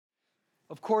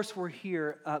Of course, we're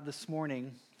here this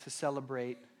morning to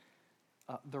celebrate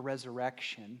the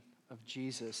resurrection of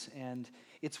Jesus. And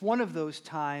it's one of those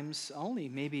times, only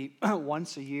maybe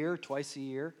once a year, twice a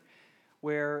year,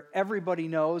 where everybody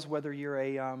knows whether you're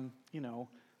a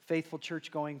faithful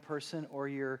church-going person or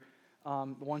you're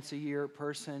once-a-year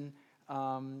person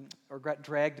or got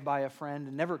dragged by a friend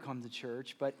and never come to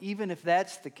church. But even if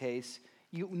that's the case,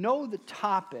 you know the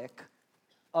topic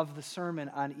of the sermon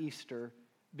on Easter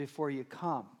before you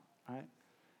come, right?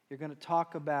 You're going to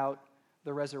talk about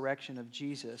the resurrection of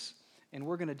Jesus, and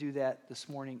we're going to do that this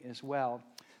morning as well.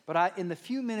 But in the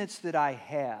few minutes that I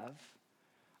have,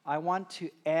 I want to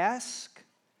ask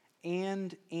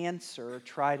and answer,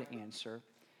 try to answer,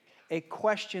 a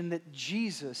question that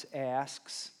Jesus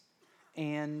asks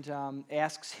and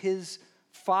asks his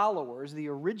followers, the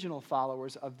original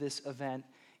followers of this event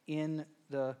in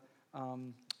the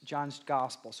John's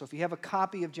Gospel. So if you have a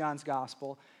copy of John's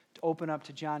Gospel, to open up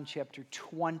to John chapter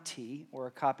 20, or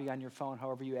a copy on your phone,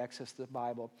 however you access the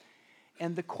Bible.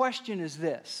 And the question is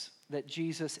this, that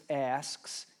Jesus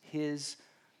asks his,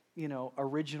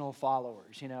 original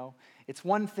followers, It's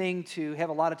one thing to have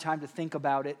a lot of time to think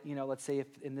about it, let's say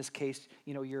if in this case,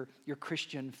 your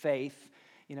Christian faith,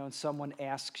 and someone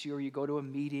asks you, or you go to a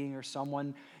meeting, or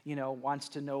someone, wants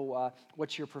to know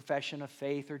what's your profession of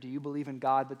faith, or do you believe in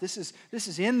God? But this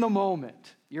is in the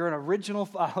moment. You're an original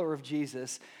follower of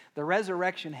Jesus. The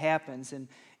resurrection happens,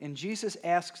 and Jesus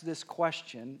asks this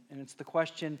question, and it's the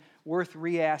question worth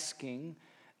re-asking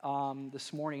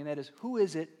this morning, and that is, who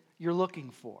is it you're looking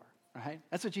for? Right?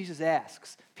 That's what Jesus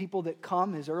asks. People that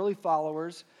come, his early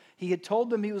followers. He had told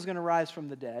them he was going to rise from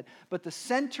the dead. But the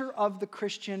center of the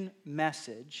Christian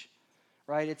message,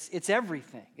 right? It's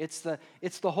everything. It's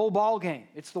the whole ball game.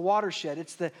 It's the watershed.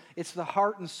 It's the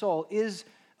heart and soul. Is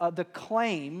the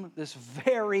claim, this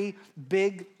very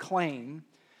big claim,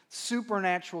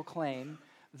 supernatural claim,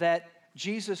 that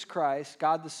Jesus Christ,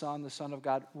 God the Son of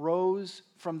God, rose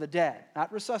from the dead.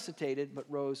 Not resuscitated, but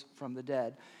rose from the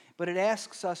dead. But it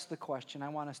asks us the question, I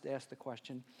want us to ask the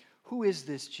question, who is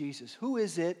this Jesus? Who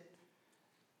is it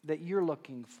that you're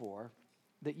looking for,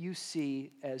 that you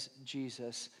see as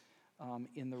Jesus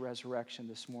in the resurrection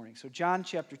this morning? So John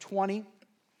chapter 20,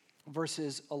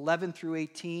 verses 11 through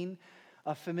 18,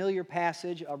 a familiar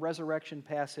passage, a resurrection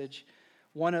passage,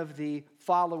 one of the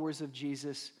followers of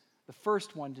Jesus, the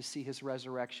first one to see his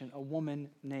resurrection, a woman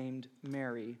named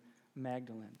Mary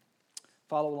Magdalene.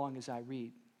 Follow along as I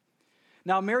read.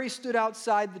 Now Mary stood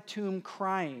outside the tomb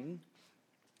crying.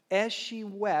 As she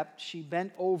wept, she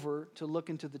bent over to look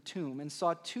into the tomb and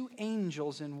saw two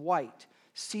angels in white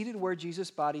seated where Jesus'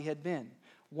 body had been,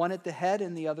 one at the head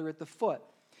and the other at the foot.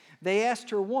 They asked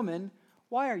her, "Woman,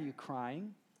 why are you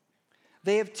crying?"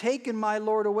 "They have taken my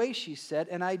Lord away," she said,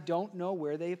 "and I don't know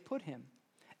where they have put him."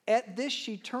 At this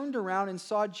she turned around and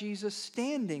saw Jesus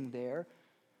standing there,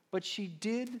 but she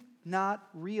did not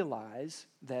realize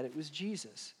that it was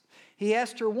Jesus. He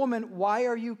asked her, "Woman, why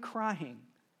are you crying?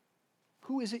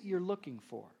 Who is it you're looking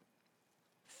for?"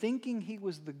 Thinking he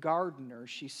was the gardener,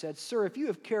 she said, "Sir, if you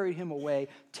have carried him away,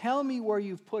 tell me where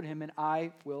you've put him, and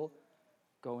I will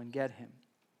go and get him."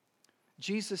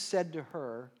 Jesus said to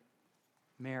her,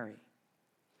 "Mary."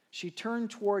 She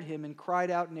turned toward him and cried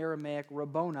out in Aramaic,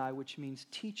 "Rabboni," which means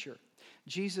teacher.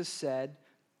 Jesus said,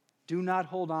 "Do not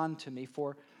hold on to me,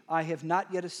 for I have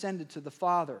not yet ascended to the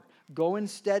Father. Go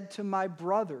instead to my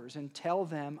brothers and tell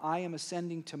them I am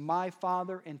ascending to my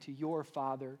Father and to your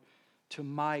Father, to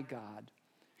my God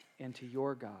and to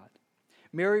your God."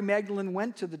 Mary Magdalene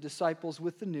went to the disciples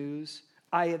with the news,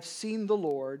 "I have seen the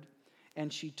Lord,"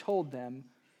 and she told them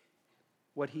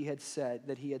what he had said,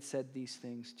 that he had said these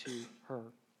things to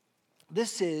her.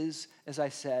 This is, as I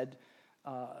said,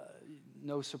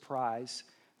 no surprise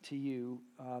to you,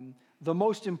 the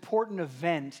most important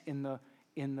event in the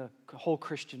whole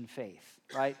Christian faith,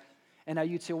 right? And now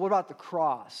you'd say, what about the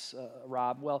cross,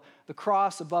 Rob? Well, the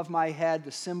cross above my head,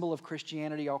 the symbol of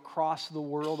Christianity across the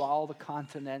world, all the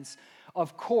continents.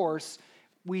 Of course,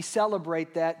 we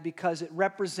celebrate that because it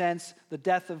represents the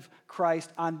death of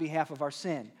Christ on behalf of our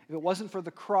sin. If it wasn't for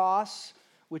the cross,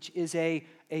 which is a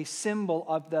symbol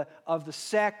of the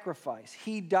sacrifice,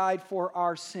 he died for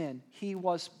our sin. He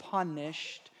was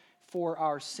punished for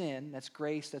our sin. That's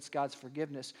grace, that's God's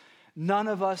forgiveness. None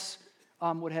of us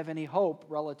would have any hope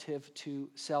relative to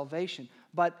salvation.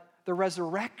 But the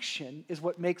resurrection is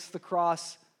what makes the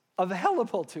cross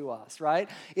available to us, right?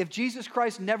 If Jesus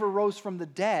Christ never rose from the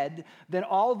dead, then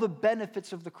all the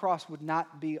benefits of the cross would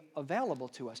not be available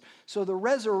to us. So the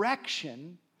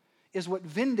resurrection is what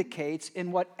vindicates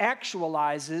and what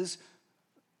actualizes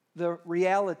the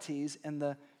realities and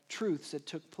the truths that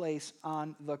took place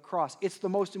on the cross. It's the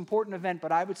most important event,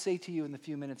 but I would say to you in the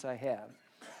few minutes I have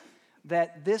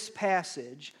that this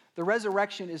passage, the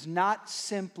resurrection, is not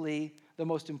simply the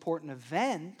most important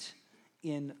event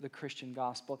in the Christian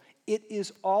gospel. It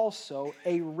is also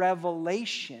a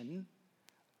revelation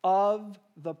of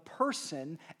the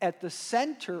person at the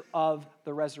center of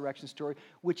the resurrection story,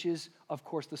 which is, of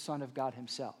course, the Son of God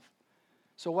himself.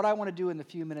 So what I want to do in the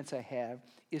few minutes I have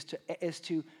is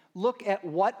to look at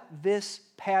what this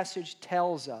passage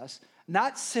tells us,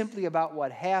 not simply about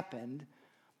what happened,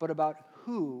 but about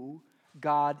who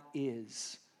God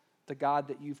is, the God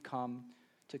that you've come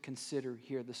to consider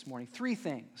here this morning. Three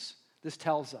things this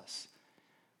tells us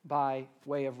by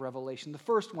way of revelation. The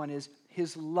first one is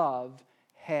his love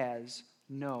has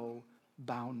no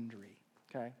boundary,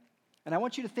 okay? And I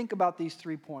want you to think about these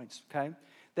 3 points, okay?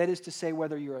 That is to say,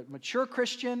 whether you're a mature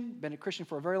Christian, been a Christian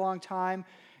for a very long time,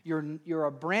 you're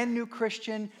a brand new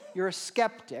Christian, you're a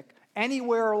skeptic,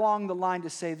 anywhere along the line to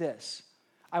say this.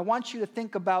 I want you to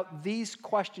think about these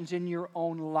questions in your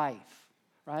own life,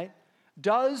 right?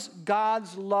 Does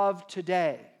God's love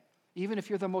today, even if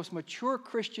you're the most mature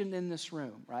Christian in this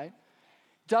room, right?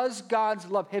 Does God's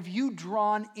love, have you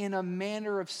drawn in a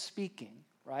manner of speaking,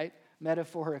 right,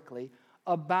 metaphorically,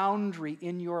 a boundary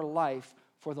in your life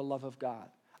for the love of God?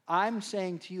 I'm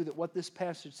saying to you that what this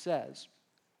passage says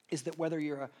is that whether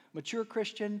you're a mature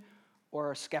Christian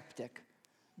or a skeptic,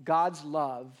 God's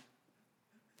love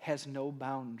has no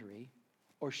boundary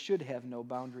or should have no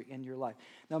boundary in your life.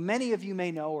 Now, many of you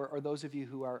may know, or those of you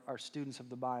who are students of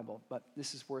the Bible, but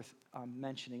this is worth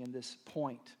mentioning in this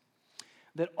point,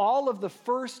 that all of the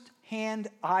first-hand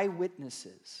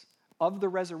eyewitnesses of the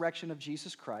resurrection of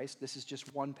Jesus Christ, this is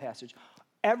just one passage,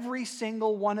 every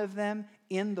single one of them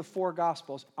in the 4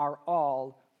 Gospels are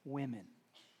all women,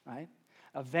 right?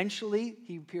 Eventually,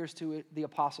 he appears to the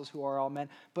apostles who are all men,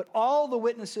 but all the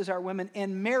witnesses are women.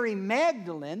 And Mary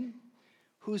Magdalene,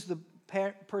 who's the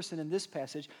person in this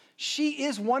passage, she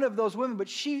is one of those women, but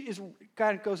she is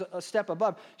kind of goes a step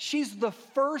above. She's the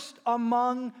first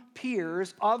among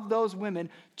peers of those women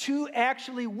to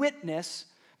actually witness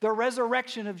the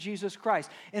resurrection of Jesus Christ.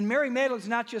 And Mary Magdalene is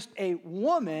not just a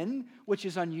woman, which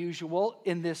is unusual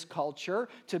in this culture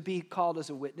to be called as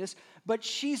a witness, but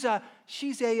the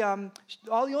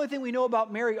only thing we know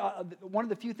about Mary, one of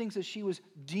the few things is she was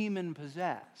demon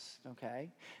possessed, okay?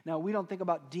 Now, we don't think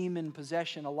about demon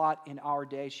possession a lot in our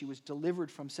day. She was delivered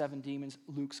from 7 demons,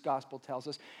 Luke's gospel tells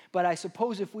us. But I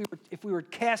suppose if we were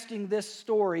casting this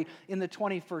story in the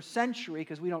 21st century,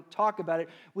 because we don't talk about it,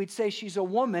 we'd say she's a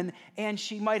woman and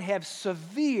she might have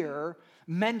severe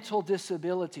mental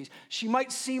disabilities. She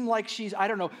might seem like she's,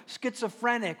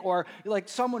 schizophrenic, or like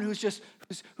someone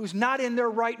who's not in their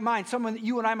right mind. Someone that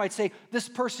you and I might say, this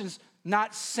person's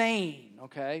not sane,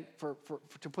 okay, for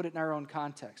to put it in our own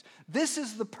context. This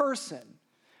is the person,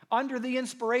 under the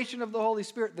inspiration of the Holy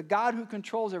Spirit, the God who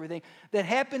controls everything, that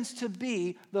happens to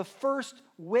be the first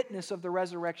witness of the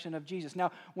resurrection of Jesus.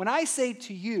 Now, when I say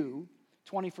to you,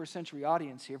 21st century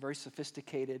audience here, very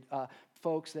sophisticated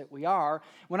folks that we are,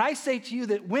 when I say to you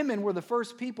that women were the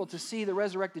first people to see the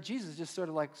resurrected Jesus, it's just sort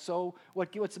of like, so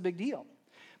what's the big deal?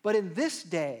 But in this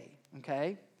day,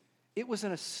 okay, it was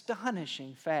an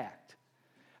astonishing fact.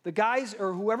 The guys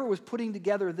or whoever was putting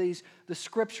together the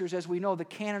scriptures, as we know, the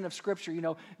canon of scripture,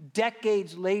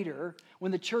 decades later,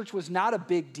 when the church was not a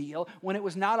big deal, when it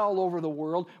was not all over the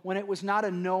world, when it was not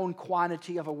a known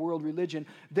quantity of a world religion,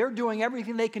 they're doing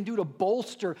everything they can do to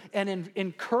bolster and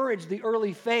encourage the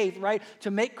early faith, right? To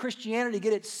make Christianity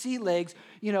get its sea legs.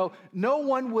 No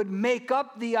one would make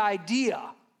up the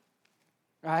idea,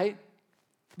 right?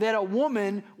 That a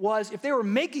woman was, if they were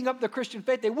making up the Christian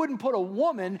faith, they wouldn't put a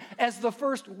woman as the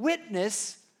first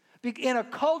witness in a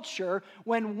culture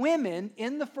when women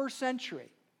in the first century,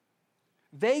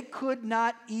 they could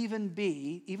not even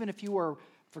be, even if you were,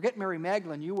 forget Mary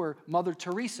Magdalene, you were Mother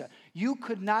Teresa, you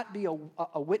could not be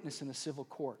a witness in a civil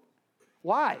court.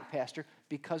 Why, Pastor?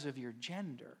 Because of your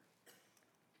gender,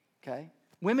 okay?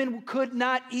 Women could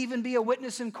not even be a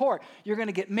witness in court. You're going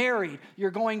to get married.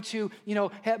 You're going to,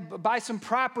 buy some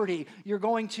property. You're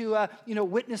going to,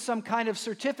 witness some kind of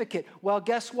certificate. Well,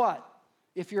 guess what?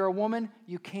 If you're a woman,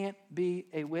 you can't be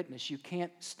a witness. You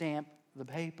can't stamp the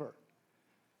paper.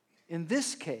 In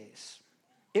this case,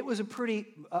 it was a pretty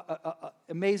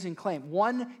amazing claim.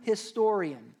 One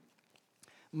historian,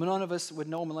 none of us would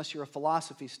know him unless you're a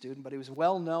philosophy student, but he was a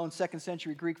well-known 2nd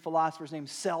century Greek philosopher named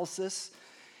Celsus.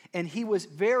 And he was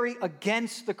very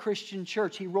against the Christian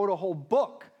church. He wrote a whole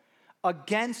book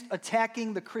against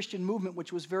attacking the Christian movement,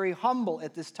 which was very humble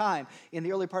at this time in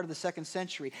the early part of the 2nd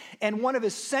century. And one of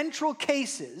his central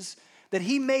cases that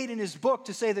he made in his book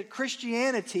to say that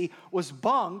Christianity was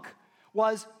bunk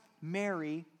was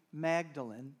Mary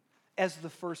Magdalene as the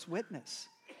first witness.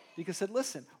 Because he said,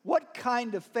 listen, what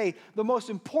kind of faith? The most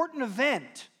important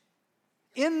event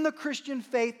in the Christian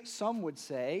faith, some would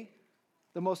say,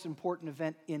 the most important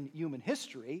event in human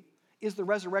history is the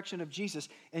resurrection of Jesus.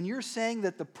 And you're saying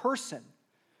that the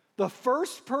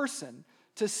first person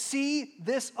to see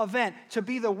this event, to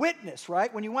be the witness,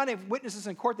 right? When you want to have witnesses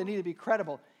in court, they need to be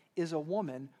credible, is a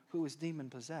woman who is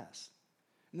demon-possessed.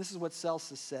 And this is what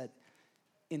Celsus said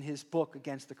in his book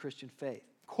Against the Christian Faith.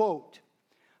 Quote,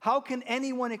 how can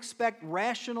anyone expect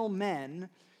rational men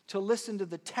to listen to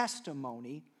the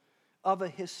testimony of a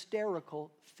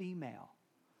hysterical female?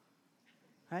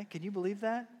 Right? Can you believe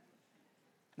that?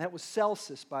 That was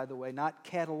Celsus, by the way, not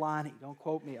Catalani. Don't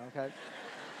quote me, okay?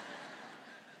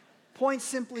 Point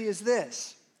simply is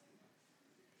this.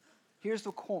 Here's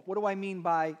the quote. What do I mean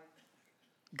by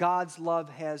God's love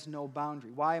has no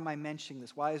boundary? Why am I mentioning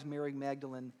this? Why is Mary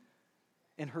Magdalene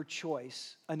and her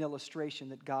choice an illustration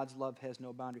that God's love has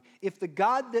no boundary? If the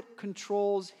God that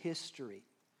controls history,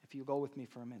 if you go with me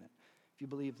for a minute, if you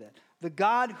believe that, the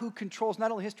God who controls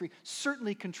not only history,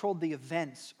 certainly controlled the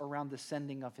events around the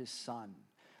sending of his Son.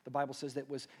 The Bible says that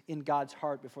was in God's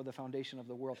heart before the foundation of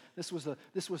the world. This was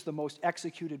the most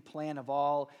executed plan of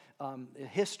all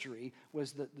history,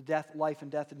 was the death, life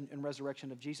and death and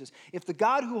resurrection of Jesus. If the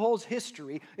God who holds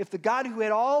history, if the God who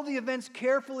had all the events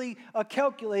carefully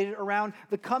calculated around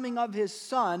the coming of his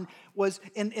Son was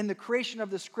in the creation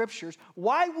of the Scriptures,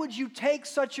 why would you take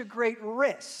such a great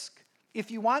risk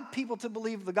if you want people to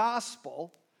believe the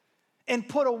gospel and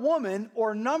put a woman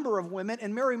or a number of women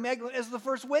and Mary Magdalene as the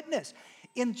first witness?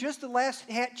 In just the last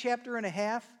chapter and a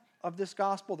half of this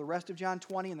gospel, the rest of John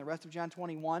 20 and the rest of John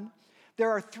 21, there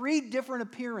are 3 different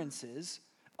appearances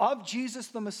of Jesus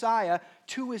the Messiah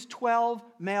to his 12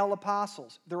 male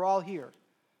apostles. They're all here.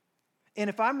 And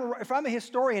if I'm a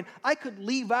historian, I could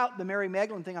leave out the Mary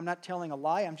Magdalene thing. I'm not telling a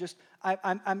lie.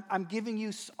 I'm giving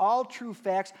you all true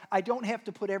facts. I don't have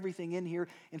to put everything in here.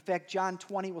 In fact, John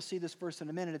 20, we'll see this verse in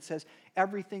a minute. It says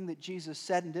everything that Jesus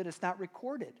said and did, it's not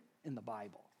recorded in the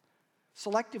Bible.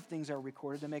 Selective things are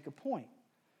recorded to make a point.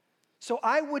 So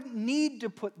I wouldn't need to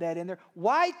put that in there.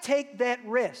 Why take that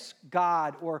risk,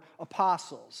 God or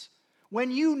apostles,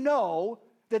 when you know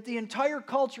that the entire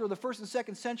culture of the 1st and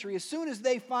 2nd century, as soon as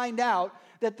they find out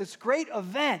that this great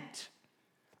event,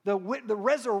 the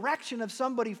resurrection of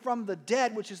somebody from the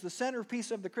dead, which is the centerpiece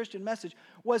of the Christian message,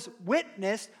 was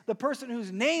witnessed, the person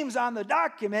whose name's on the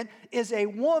document is a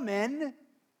woman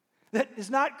that is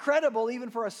not credible even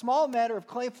for a small matter of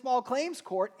small claims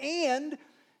court, and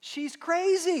she's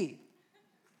crazy.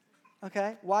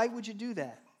 Okay? Why would you do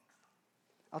that?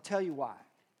 I'll tell you why,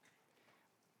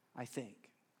 I think.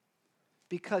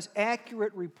 Because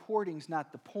accurate reporting is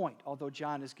not the point, although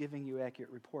John is giving you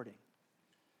accurate reporting.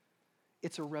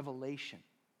 It's a revelation.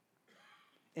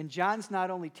 And John's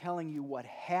not only telling you what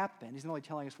happened, he's not only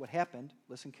telling us what happened,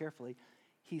 listen carefully,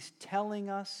 he's telling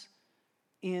us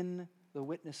in the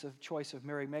witness of choice of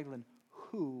Mary Magdalene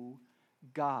who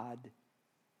God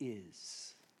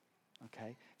is.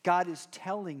 Okay? God is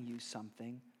telling you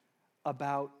something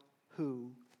about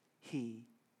who he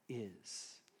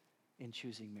is in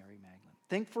choosing Mary Magdalene.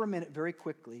 Think for a minute very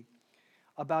quickly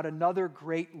about another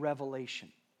great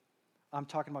revelation. I'm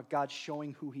talking about God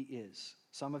showing who he is.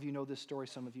 Some of you know this story,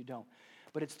 some of you don't.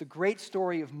 But it's the great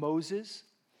story of Moses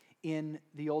in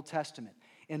the Old Testament.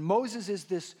 And Moses is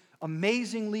this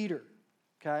amazing leader.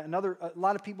 Okay, a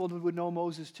lot of people would know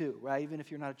Moses too, right? Even if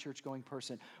you're not a church-going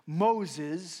person.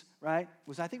 Moses, right,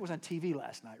 I think it was on TV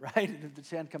last night, right? The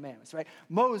 10 Commandments, right?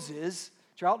 Moses,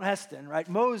 Charlton Heston, right?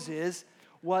 Moses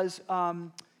was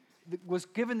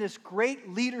given this great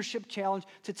leadership challenge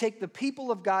to take the people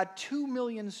of God, 2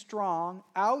 million strong,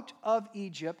 out of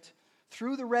Egypt,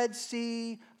 through the Red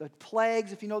Sea, the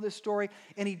plagues, if you know this story,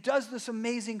 and he does this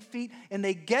amazing feat, and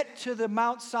they get to the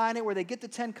Mount Sinai where they get the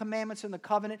 10 Commandments and the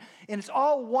covenant, and it's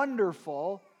all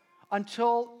wonderful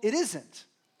until it isn't.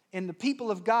 And the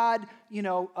people of God,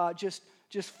 just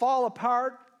fall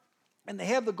apart, and they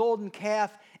have the golden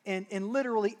calf, and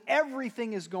literally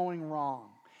everything is going wrong.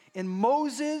 And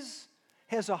Moses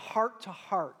has a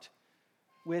heart-to-heart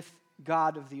with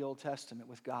God of the Old Testament,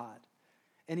 with God.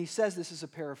 And he says, this is a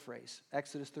paraphrase,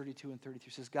 Exodus 32 and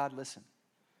 33 says, God, listen,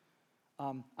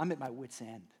 I'm at my wit's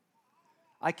end.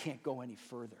 I can't go any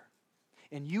further.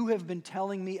 And you have been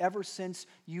telling me ever since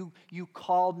you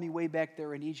called me way back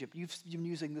there in Egypt, you've been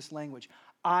using this language,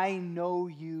 I know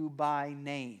you by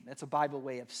name. That's a Bible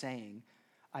way of saying,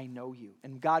 I know you.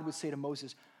 And God would say to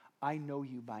Moses, I know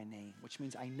you by name, which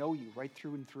means I know you right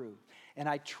through and through, and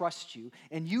I trust you,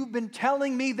 and you've been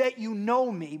telling me that you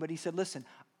know me. But he said, listen,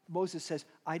 Moses says,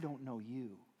 I don't know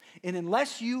you. And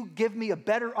unless you give me a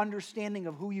better understanding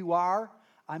of who you are,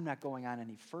 I'm not going on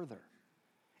any further.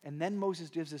 And then Moses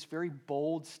gives this very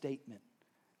bold statement,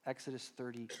 Exodus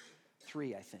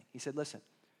 33, I think. He said, listen,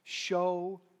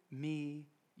 show me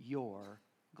your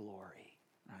glory,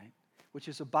 right? Which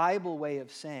is a Bible way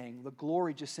of saying the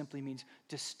glory just simply means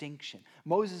distinction.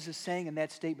 Moses is saying in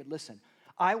that statement, listen,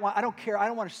 I don't care. I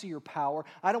don't want to see your power.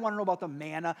 I don't want to know about the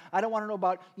manna. I don't want to know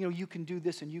about, you can do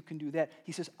this and you can do that.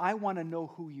 He says, I want to know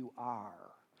who you are.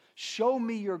 Show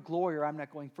me your glory or I'm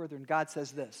not going further. And God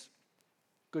says this.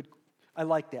 Good. I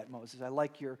like that, Moses. I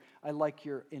like your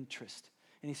interest.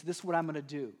 And he said, this is what I'm going to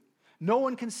do. No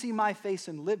one can see my face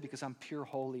and live because I'm pure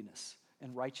holiness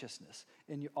and righteousness.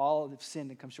 And all have sinned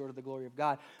and come short of the glory of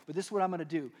God. But this is what I'm going to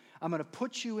do. I'm going to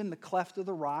put you in the cleft of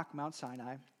the rock, Mount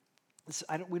Sinai.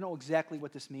 We know exactly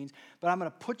what this means, but I'm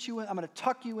going to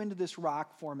tuck you into this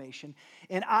rock formation.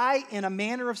 And I, in a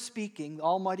manner of speaking, the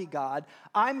Almighty God,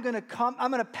 I'm going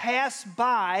to pass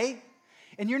by,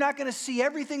 and you're not going to see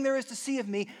everything there is to see of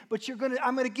me, but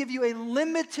I'm going to give you a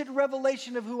limited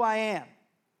revelation of who I am.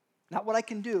 Not what I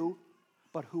can do,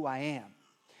 but who I am.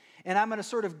 And I'm going to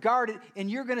sort of guard it, and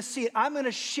you're going to see it. I'm going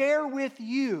to share with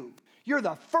you. You're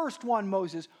the first one,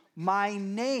 Moses. My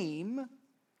name,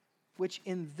 which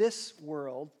in this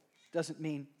world doesn't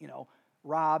mean,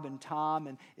 Rob and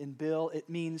Tom and Bill. It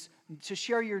means, to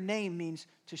share your name means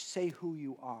to say who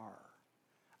you are.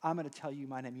 I'm going to tell you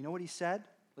my name. You know what he said?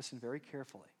 Listen very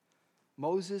carefully. The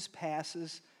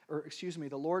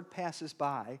Lord passes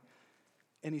by,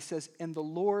 and he says, and the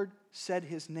Lord said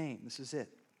his name. This is it.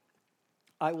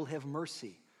 I will have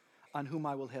mercy on whom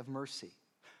I will have mercy.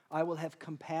 I will have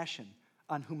compassion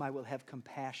on whom I will have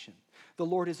compassion. The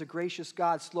Lord is a gracious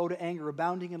God, slow to anger,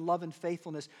 abounding in love and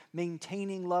faithfulness,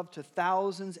 maintaining love to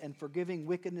thousands and forgiving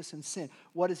wickedness and sin.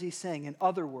 What is he saying? In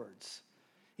other words,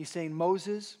 he's saying,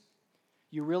 Moses,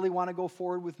 you really want to go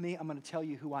forward with me? I'm going to tell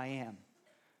you who I am.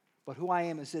 But who I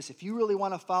am is this. If you really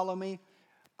want to follow me,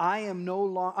 I'm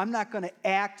not going to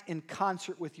act in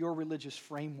concert with your religious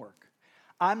framework.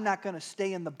 I'm not going to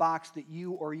stay in the box that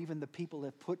you or even the people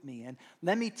have put me in.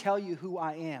 Let me tell you who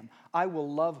I am. I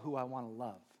will love who I want to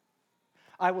love.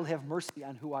 I will have mercy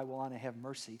on who I want to have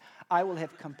mercy. I will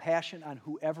have compassion on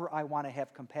whoever I want to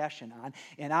have compassion on.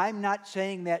 And I'm not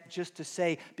saying that just to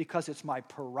say because it's my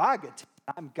prerogative.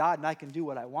 I'm God and I can do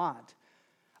what I want.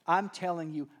 I'm telling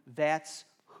you that's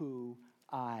who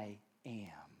I am,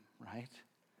 right?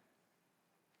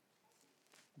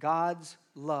 God's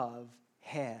love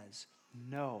has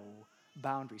no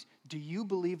boundaries. Do you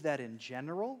believe that in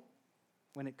general,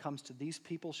 when it comes to these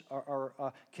people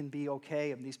can be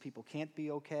okay and these people can't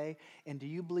be okay? And do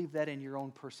you believe that in your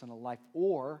own personal life?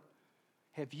 Or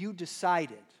have you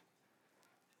decided,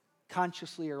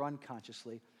 consciously or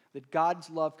unconsciously, that God's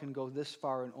love can go this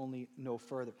far and only no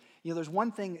further? There's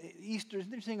one thing,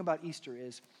 the thing about Easter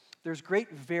is there's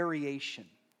great variation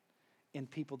in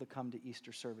people that come to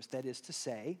Easter service. That is to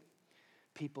say,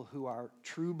 people who are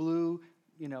true blue,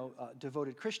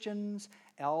 devoted Christians,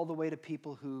 all the way to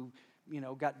people who,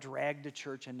 got dragged to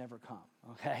church and never come,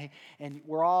 okay? And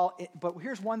but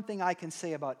here's one thing I can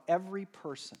say about every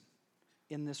person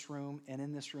in this room and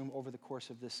in this room over the course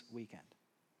of this weekend,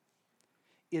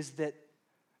 is that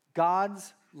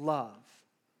God's love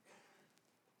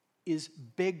is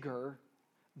bigger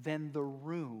than the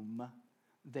room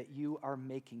that you are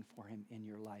making for him in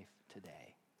your life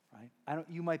today. Right?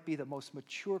 You might be the most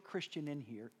mature Christian in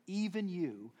here. Even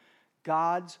you,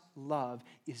 God's love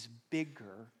is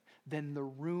bigger than the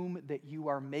room that you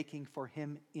are making for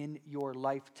him in your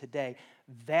life today.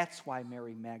 That's why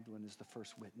Mary Magdalene is the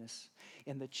first witness.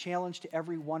 And the challenge to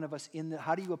every one of us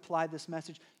how do you apply this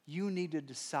message? You need to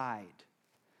decide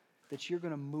that you're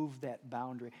going to move that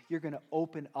boundary. You're going to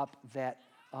open up that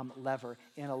lever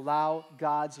and allow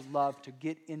God's love to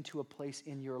get into a place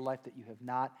in your life that you have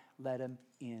not let him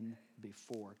in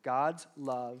before. God's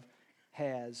love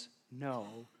has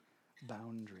no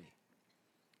boundary.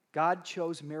 God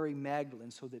chose Mary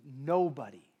Magdalene so that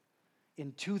nobody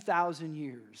in 2,000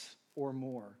 years or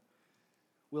more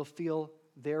will feel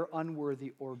they're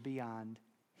unworthy or beyond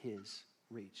his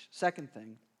reach. Second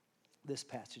thing this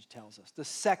passage tells us, the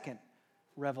second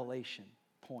revelation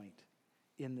point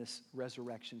in this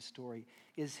resurrection story,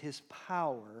 is his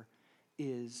power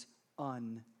is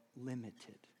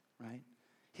unlimited, right?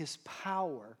 His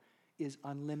power is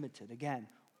unlimited. Again,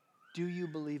 do you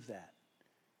believe that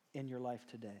in your life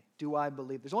today? Do I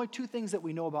believe? There's only two things that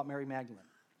we know about Mary Magdalene.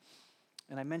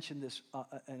 And I mentioned this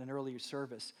in an earlier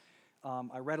service.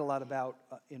 I read a lot about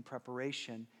in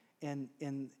preparation.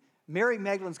 And Mary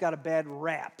Magdalene's got a bad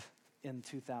rap in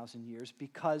 2,000 years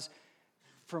because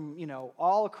from,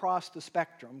 all across the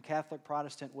spectrum, Catholic,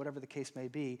 Protestant, whatever the case may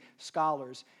be,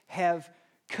 scholars have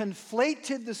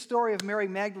conflated the story of Mary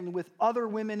Magdalene with other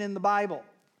women in the Bible,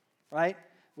 right?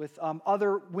 With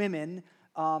other women,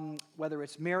 whether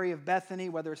it's Mary of Bethany,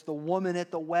 whether it's the woman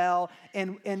at the well,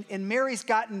 and Mary's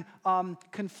gotten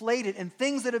conflated, and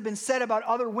things that have been said about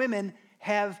other women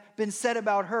have been said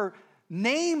about her.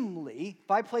 Namely,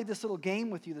 if I played this little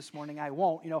game with you this morning, I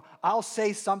won't. I'll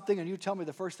say something and you tell me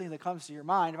the first thing that comes to your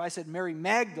mind. If I said Mary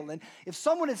Magdalene, if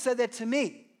someone had said that to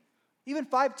me, even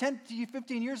 5, 10,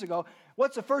 15 years ago,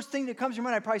 what's the first thing that comes to your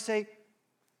mind? I'd probably say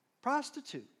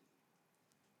prostitute.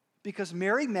 Because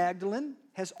Mary Magdalene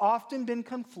has often been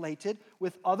conflated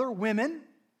with other women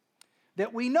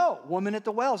that we know. Woman at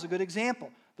the well is a good example.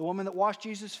 The woman that washed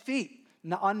Jesus' feet.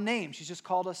 Unnamed. She's just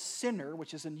called a sinner,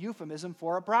 which is a euphemism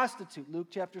for a prostitute, Luke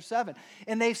chapter 7.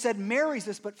 And they've said Mary's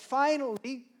this, but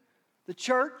finally, the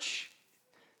church,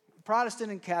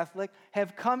 Protestant and Catholic,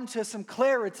 have come to some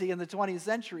clarity in the 20th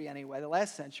century anyway, the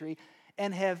last century,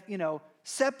 and have,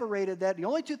 separated that. The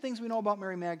only two things we know about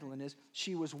Mary Magdalene is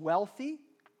she was wealthy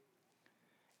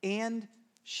and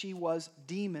she was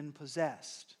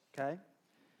demon-possessed, okay?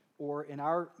 Or in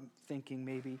our thinking,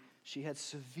 maybe, she had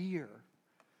severe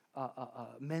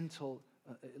mental,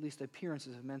 at least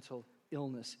appearances of mental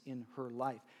illness in her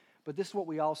life. But this is what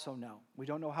we also know. We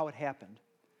don't know how it happened,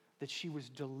 that she was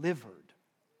delivered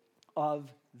of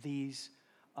this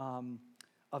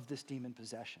demon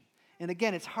possession. And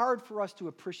again, it's hard for us to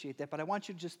appreciate that, but I want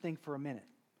you to just think for a minute.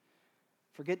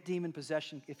 Forget demon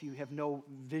possession if you have no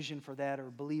vision for that or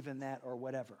believe in that or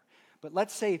whatever. But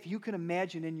let's say if you can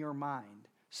imagine in your mind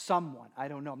someone, I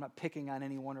don't know, I'm not picking on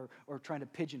anyone or trying to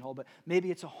pigeonhole, but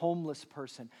maybe it's a homeless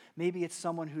person. Maybe it's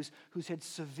someone who's had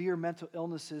severe mental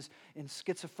illnesses and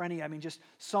schizophrenia. I mean, just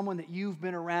someone that you've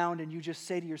been around and you just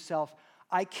say to yourself,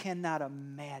 I cannot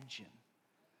imagine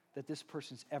that this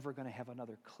person's ever going to have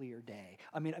another clear day.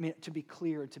 I mean, to be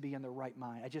clear, to be in the right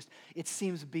mind. It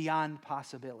seems beyond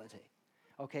possibility.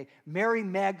 Okay, Mary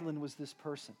Magdalene was this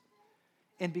person.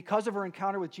 And because of her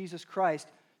encounter with Jesus Christ,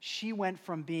 she went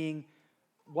from being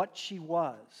what she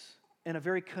was in a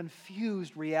very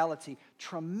confused reality,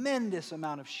 tremendous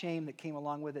amount of shame that came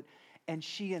along with it, and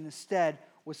she instead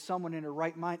was someone in her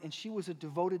right mind, and she was a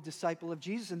devoted disciple of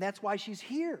Jesus, and that's why she's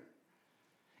here.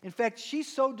 In fact, she's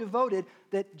so devoted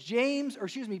that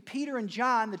Peter and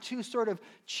John, the two sort of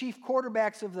chief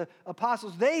quarterbacks of the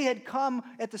apostles, they had come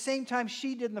at the same time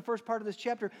she did in the first part of this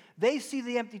chapter. They see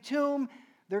the empty tomb,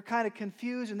 they're kind of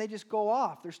confused, and they just go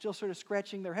off. They're still sort of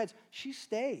scratching their heads. She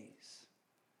stays.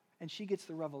 And she gets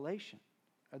the revelation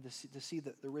to see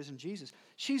the risen Jesus.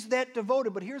 She's that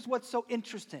devoted, but here's what's so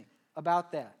interesting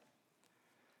about that.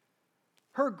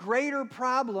 Her greater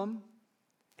problem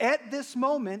at this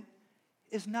moment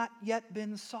is not yet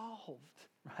been solved,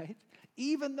 right?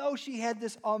 Even though she had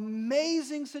this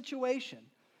amazing situation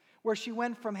where she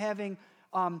went from having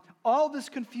all this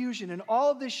confusion and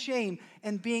all this shame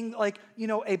and being like,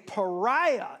 a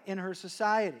pariah in her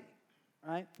society,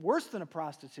 right? Worse than a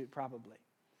prostitute, probably.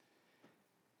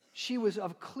 She was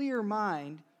of clear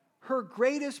mind. Her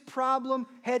greatest problem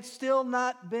had still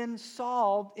not been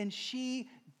solved, and she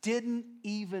didn't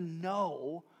even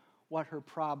know what her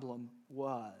problem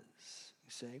was.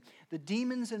 You see, the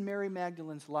demons in Mary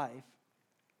Magdalene's life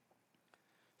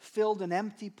filled an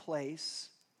empty place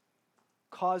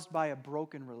caused by a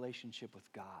broken relationship with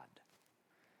God.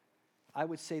 I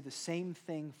would say the same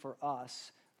thing for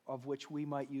us, of which we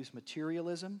might use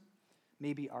materialism,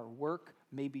 maybe our work,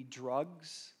 maybe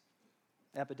drugs,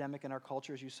 epidemic in our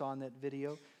culture, as you saw in that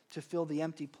video, to fill the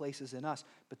empty places in us.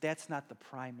 But that's not the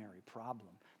primary problem.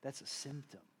 That's a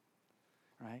symptom,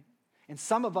 right? And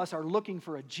some of us are looking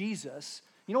for a Jesus.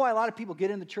 You know why a lot of people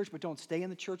get in the church but don't stay in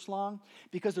the church long?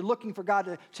 Because they're looking for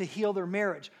God to heal their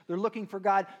marriage. They're looking for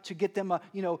God to get them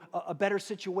a better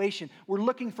situation. We're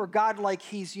looking for God like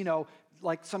he's,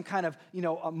 like some kind of,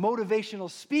 a motivational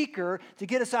speaker to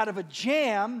get us out of a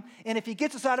jam. And if he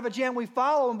gets us out of a jam, we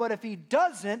follow him. But if he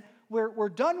doesn't, we're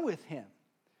done with him.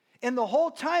 And the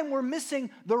whole time we're missing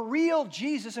the real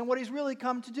Jesus and what he's really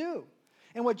come to do.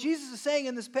 And what Jesus is saying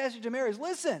in this passage of Mary is,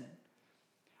 listen,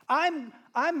 I'm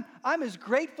as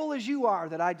grateful as you are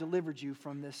that I delivered you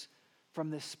from this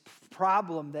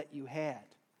problem that you had.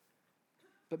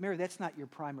 But Mary, that's not your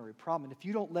primary problem. And if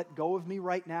you don't let go of me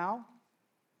right now,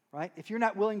 right? If you're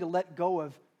not willing to let go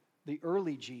of the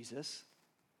early Jesus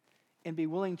and be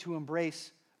willing to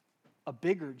embrace a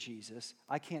bigger Jesus,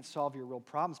 I can't solve your real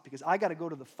problems because I got to go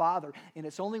to the Father, and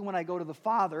it's only when I go to the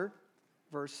Father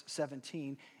verse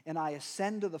 17, and I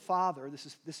ascend to the Father.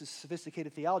 This is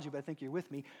sophisticated theology, but I think you're with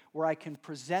me, where I can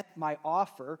present my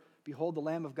offer. Behold, the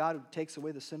Lamb of God who takes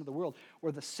away the sin of the world,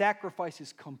 where the sacrifice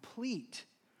is complete.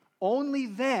 Only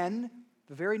then,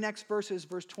 the very next verses,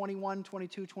 verse 21,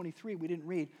 22, 23, we didn't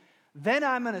read, then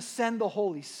I'm going to send the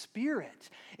Holy Spirit.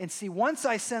 And see, once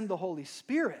I send the Holy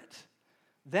Spirit,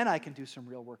 then I can do some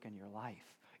real work in your life.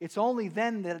 It's only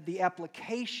then that the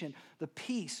application, the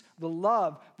peace, the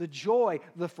love, the joy,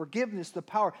 the forgiveness, the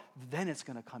power, then it's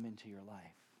going to come into your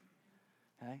life.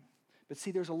 Okay? But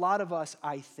see, there's a lot of us,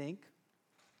 I think,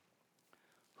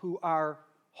 who are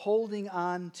holding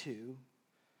on to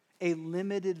a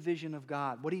limited vision of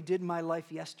God, what He did in my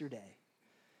life yesterday.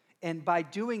 And by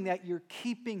doing that, you're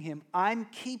keeping Him. I'm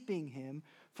keeping Him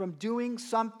from doing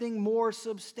something more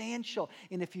substantial.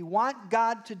 And if you want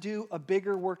God to do a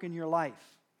bigger work in your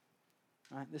life,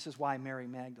 right, this is why Mary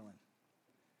Magdalene.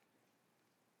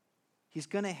 He's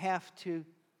going to have to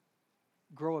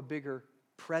grow a bigger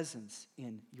presence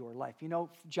in your life. You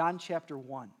know, John chapter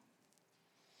 1,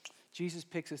 Jesus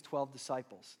picks his 12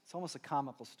 disciples. It's almost a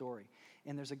comical story.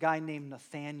 And there's a guy named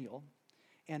Nathaniel.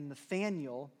 And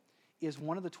Nathaniel is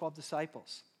one of the 12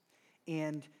 disciples.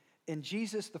 And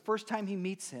Jesus, the first time he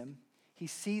meets him, he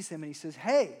sees him and he says,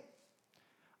 hey,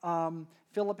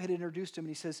 Philip had introduced him and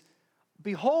he says,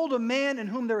 behold a man in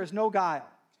whom there is no guile,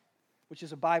 which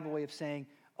is a Bible way of saying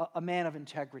a man of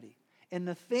integrity. And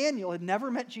Nathaniel had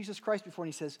never met Jesus Christ before,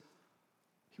 and he says,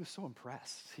 he was so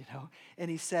impressed,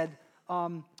 and he said,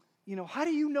 how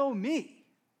do you know me?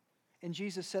 And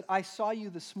Jesus said, I saw you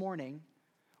this morning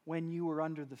when you were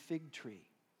under the fig tree.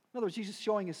 In other words, Jesus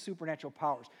showing his supernatural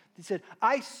powers. He said,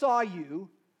 I saw you,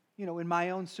 in my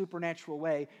own supernatural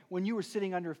way when you were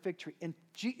sitting under a fig tree. And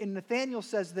Nathaniel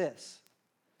says this,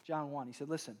 John 1, he said,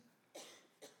 listen,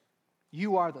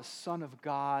 you are the Son of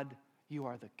God, you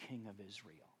are the King of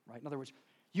Israel, right? In other words,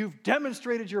 you've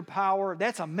demonstrated your power,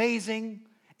 that's amazing,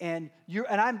 and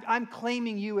I'm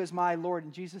claiming you as my Lord.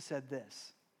 And Jesus said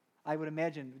this. I would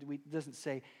imagine, it doesn't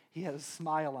say, he had a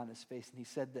smile on his face, and he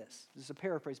said this. This is a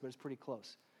paraphrase, but it's pretty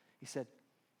close. He said,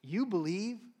 you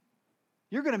believe?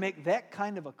 You're going to make that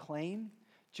kind of a claim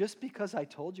just because I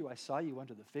told you I saw you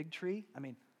under the fig tree? I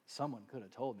mean, someone could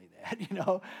have told me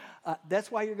that,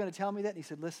 That's why you're going to tell me that? And he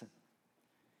said, listen,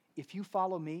 if you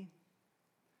follow me,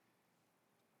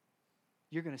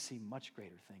 you're going to see much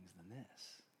greater things than this,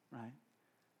 right?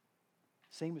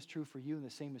 Same is true for you, and the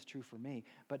same is true for me.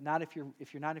 But not if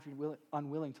you're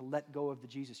unwilling to let go of the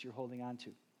Jesus you're holding on to,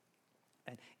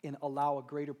 and allow a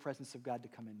greater presence of God to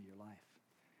come into your life,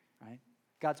 right?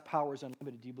 God's power is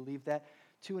unlimited. Do you believe that?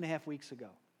 2.5 weeks ago,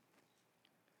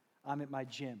 I'm at my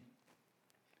gym,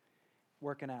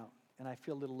 working out, and I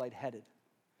feel a little lightheaded.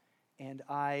 And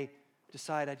I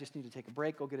decide I just need to take a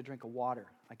break, go get a drink of water.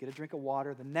 I get a drink of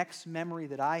water. The next memory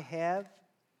that I have,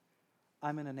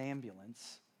 I'm in an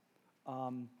ambulance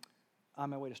on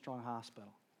my way to Strong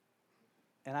Hospital.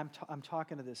 And I'm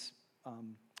talking to this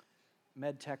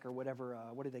med tech or whatever,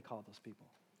 what do they call those people?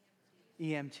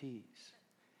 EMTs.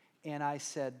 And I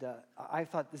said, I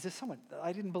thought, is this someone?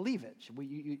 I didn't believe it.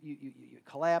 You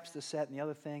collapsed, this, that, and the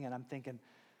other thing, and I'm thinking,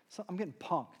 I'm getting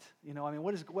punked.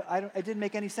 It didn't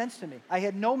make any sense to me. I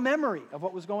had no memory of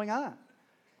what was going on.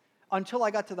 Until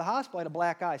I got to the hospital, I had a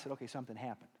black eye. I said, okay, something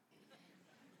happened.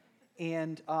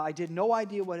 And I had no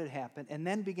idea what had happened, and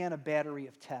then began a battery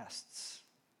of tests.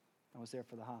 I was there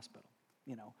for the hospital.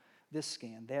 This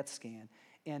scan, that scan.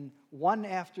 And one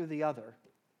after the other,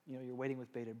 you're waiting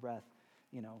with bated breath,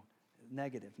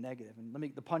 negative. And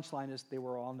the punchline is they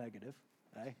were all negative.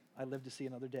 Okay? I lived to see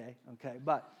another day. Okay,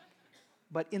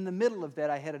 But in the middle of that,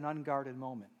 I had an unguarded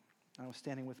moment. I was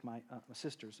standing with my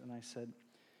sisters, and I said,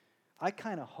 I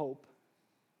kind of hope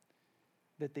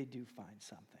that they do find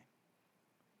something.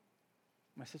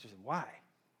 My sister said, why?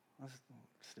 I was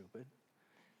stupid.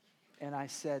 And I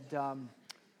said,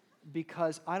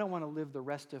 because I don't want to live the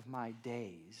rest of my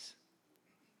days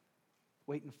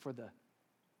waiting for the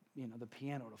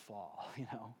piano to fall,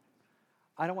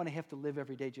 I don't want to have to live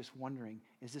every day just wondering,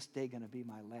 is this day going to be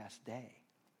my last day?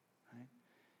 Right?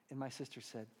 And my sister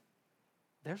said,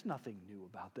 there's nothing new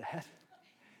about that.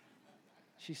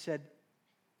 She said,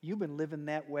 you've been living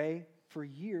that way for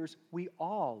years. We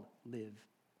all live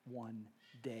one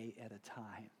day at a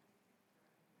time.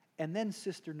 And then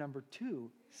sister number 2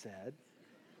 said,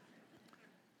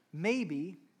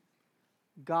 maybe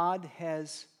God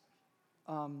has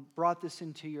brought this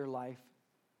into your life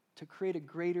to create a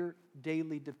greater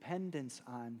daily dependence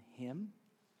on Him,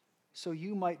 so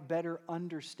you might better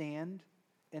understand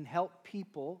and help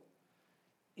people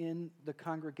in the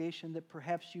congregation that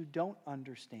perhaps you don't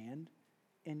understand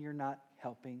and you're not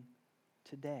helping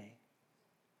today.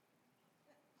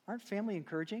 Aren't family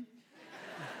encouraging?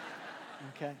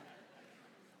 Okay.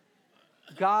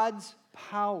 God's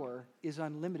power is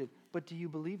unlimited, but do you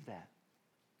believe that?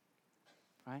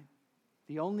 Right?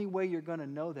 The only way you're going to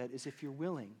know that is if you're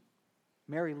willing.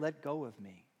 Mary, let go of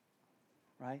me.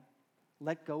 Right?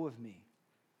 Let go of me.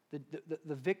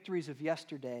 The victories of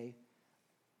yesterday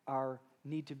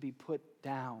need to be put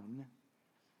down.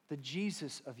 The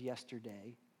Jesus of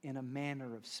yesterday, in a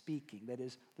manner of speaking, that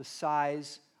is, the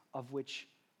size of which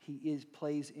he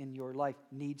plays in your life,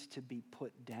 needs to be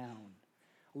put down.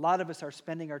 A lot of us are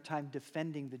spending our time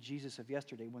defending the Jesus of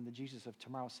yesterday when the Jesus of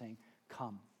tomorrow is saying,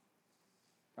 come.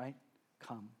 Right?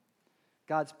 Come.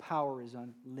 God's power is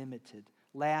unlimited.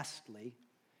 Lastly,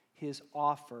 his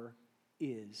offer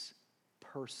is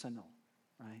personal.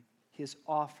 Right? His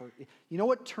offer. You know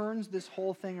what turns this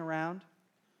whole thing around?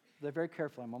 They're very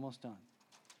careful. I'm almost done.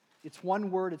 It's one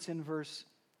word. It's in verse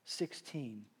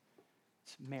 16.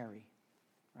 It's Mary.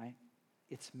 Right?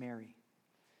 It's Mary.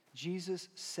 Jesus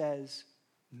says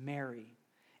Mary.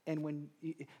 And when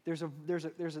there's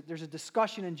a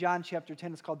discussion in John chapter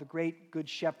 10, it's called the Great Good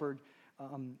Shepherd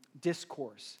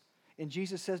Discourse. And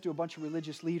Jesus says to a bunch of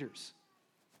religious leaders,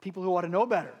 people who ought to know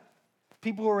better,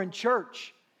 people who are in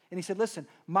church, and he said, listen,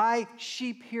 my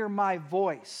sheep hear my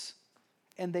voice,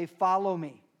 and they follow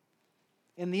me.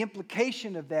 And the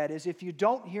implication of that is if you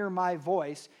don't hear my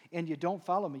voice and you don't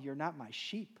follow me, you're not my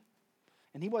sheep.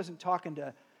 And he wasn't talking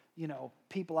to,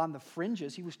 people on the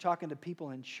fringes. He was talking to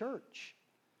people in church.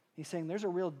 He's saying there's a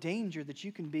real danger that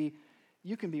you can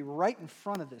be right in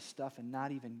front of this stuff and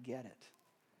not even get it.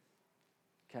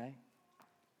 Okay?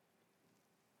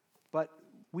 But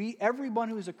everyone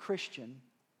who is a Christian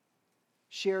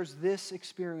shares this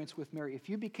experience with Mary. If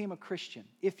you became a Christian,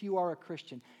 if you are a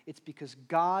Christian, it's because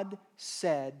God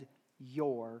said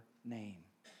your name.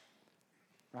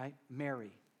 Right?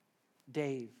 Mary,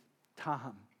 Dave,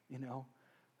 Tom,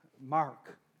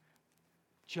 Mark,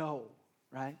 Joe,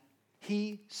 right?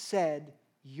 He said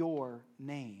your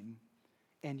name,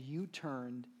 and you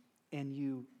turned and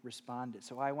you responded.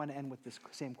 So I want to end with this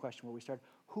same question where we started.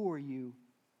 Who are you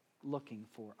looking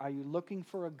for? Are you looking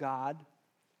for a God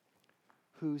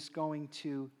who's going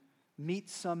to meet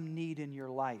some need in your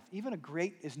life? Even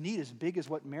need as big as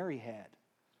what Mary had.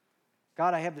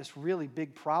 God, I have this really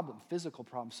big problem, physical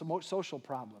problem, social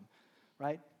problem,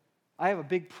 right? I have a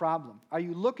big problem. Are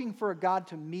you looking for a God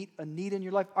to meet a need in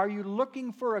your life? Are you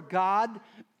looking for a God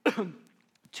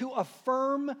to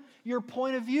affirm your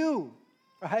point of view,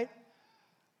 right?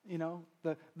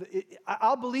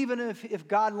 I'll believe in it if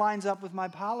God lines up with my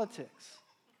politics.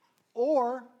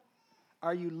 Or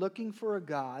are you looking for a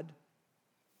God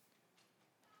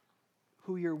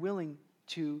who you're willing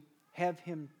to have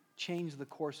him change the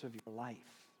course of your life,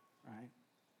 right?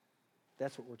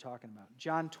 That's what we're talking about.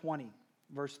 John 20,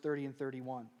 verse 30 and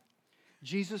 31.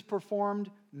 Jesus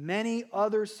performed many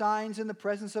other signs in the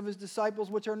presence of his disciples,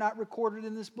 which are not recorded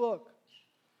in this book.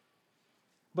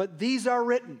 But these are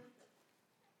written,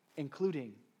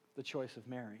 including the choice of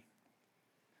Mary,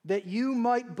 that you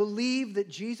might believe that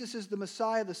Jesus is the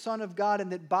Messiah, the Son of God,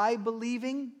 and that by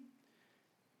believing,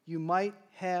 you might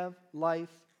have life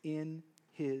in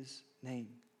his name.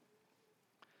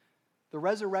 The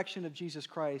resurrection of Jesus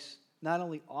Christ not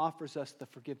only offers us the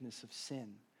forgiveness of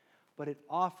sin, but it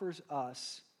offers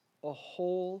us a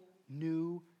whole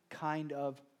new kind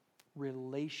of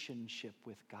relationship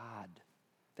with God.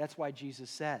 That's why Jesus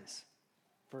says,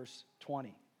 verse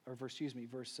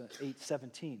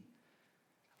 8:17,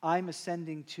 I'm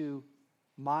ascending to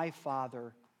my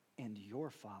Father and your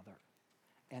Father,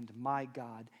 and my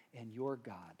God and your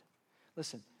God.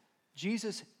 Listen,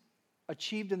 Jesus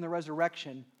achieved in the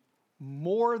resurrection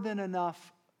more than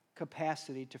enough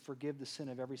capacity to forgive the sin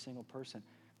of every single person.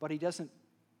 But he doesn't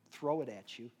throw it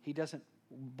at you. He doesn't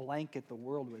blanket the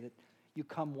world with it. You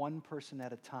come one person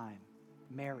at a time.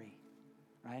 Mary,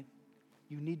 right?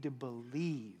 You need to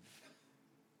believe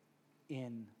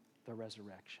in the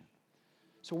resurrection.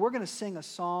 So we're going to sing a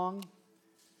song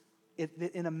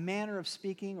in a manner of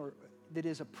speaking, or that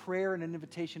is a prayer and an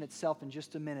invitation itself in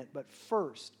just a minute. But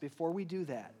first, before we do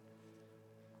that,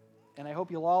 and I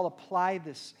hope you'll all apply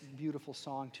this beautiful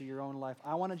song to your own life,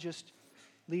 I want to just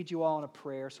lead you all in a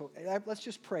prayer. So let's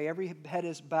just pray. Every head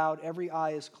is bowed, every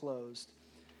eye is closed.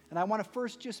 And I want to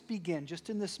first just begin, just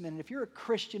in this minute. If you're a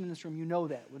Christian in this room, you know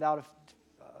that without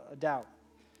a doubt.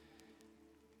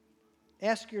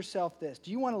 Ask yourself this: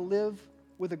 do you want to live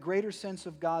with a greater sense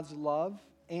of God's love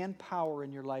and power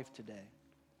in your life today?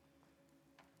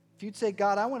 If you'd say,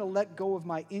 God, I want to let go of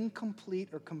my incomplete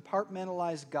or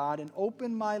compartmentalized God and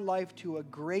open my life to a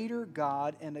greater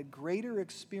God and a greater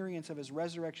experience of his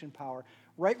resurrection power,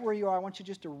 right where you are, I want you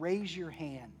just to raise your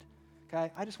hand.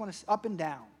 Okay? I just want to, up and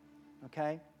down.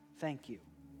 Okay? Thank you.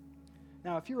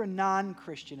 Now, if you're a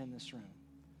non-Christian in this room,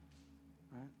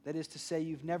 right, that is to say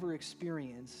you've never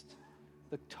experienced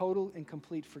the total and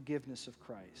complete forgiveness of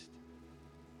Christ,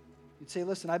 you'd say,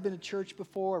 listen, I've been to church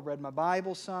before, I've read my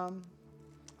Bible some,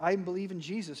 I believe in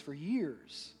Jesus for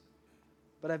years,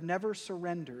 but I've never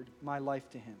surrendered my life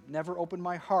to him, never opened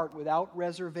my heart without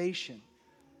reservation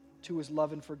to his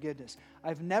love and forgiveness.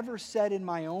 I've never said in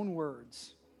my own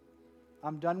words,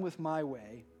 I'm done with my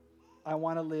way, I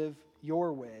want to live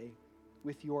your way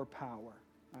with your power,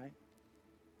 right?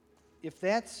 If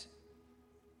that's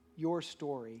your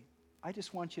story, I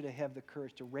just want you to have the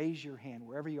courage to raise your hand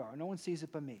wherever you are. No one sees it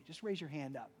but me. Just raise your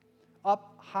hand up.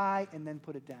 Up, high, and then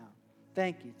put it down.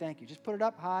 Thank you, thank you. Just put it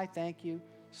up high, thank you.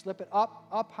 Slip it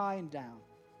up, high, and down.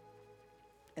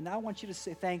 And now I want you to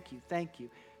say thank you, thank you.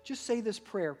 Just say this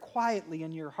prayer quietly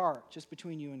in your heart, just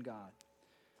between you and God.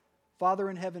 Father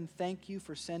in heaven, thank you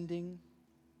for sending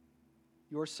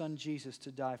your son Jesus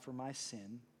to die for my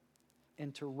sin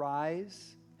and to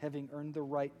rise, having earned the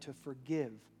right to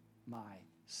forgive my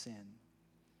sin.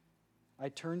 I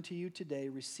turn to you today,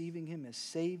 receiving him as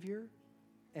Savior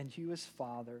and you as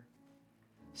Father.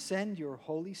 Send your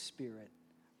Holy Spirit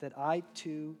that I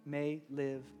too may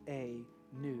live a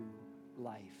new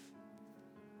life.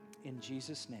 In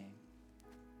Jesus' name,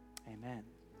 amen.